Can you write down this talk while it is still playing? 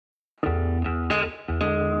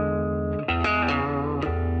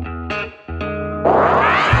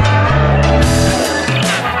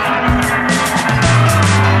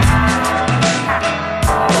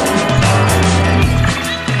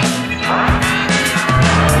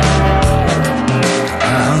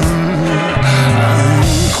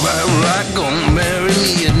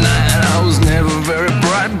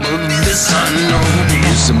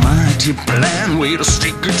Plan way to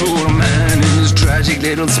stick it to a man in his tragic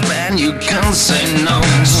little span. You can't say no.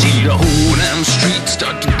 See the whole damn street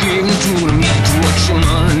start to give into the meat. Watching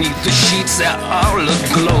underneath the sheets, they're all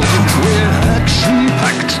aglow with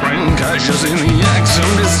action-packed train-cashers in the act.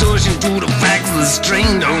 Some distortion to the facts the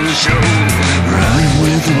string don't show. Running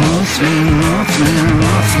with the Mothmen, Mothmen,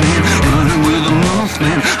 Mothmen. Running with the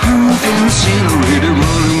Mothmen, half incinerated.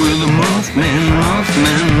 Running with the Mothmen,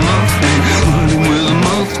 Mothmen, Mothmen. Running with the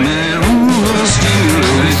Mothmen.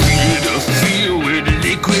 Feel with a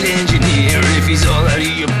liquid engineer. If he's all that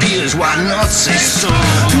he appears, why not say so?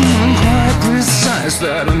 Quite precise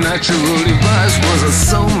that a natural device was a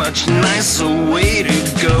so much nicer way to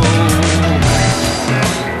go.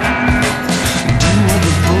 Do what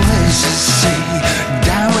the voices say.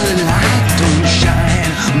 Down where the light don't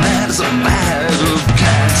shine. Mad as a bag of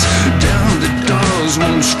cats. Down the doors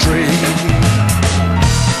won't stray.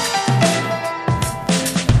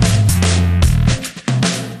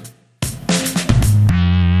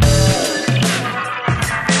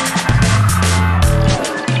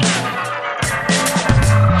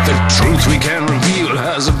 We can reveal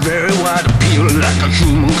has a very wide appeal, like a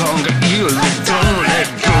human conquer eel that don't let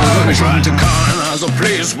go. Trying to colonize a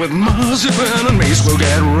place with marzipan and mace will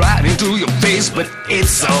get right into your face, but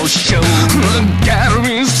it's all show. The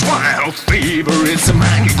gathering swine of fever, it's a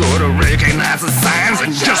mind. You gotta recognize the signs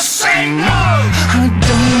and just say no. I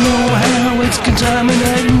don't know how it's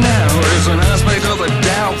contaminated now. It's an aspect of the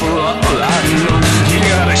doubt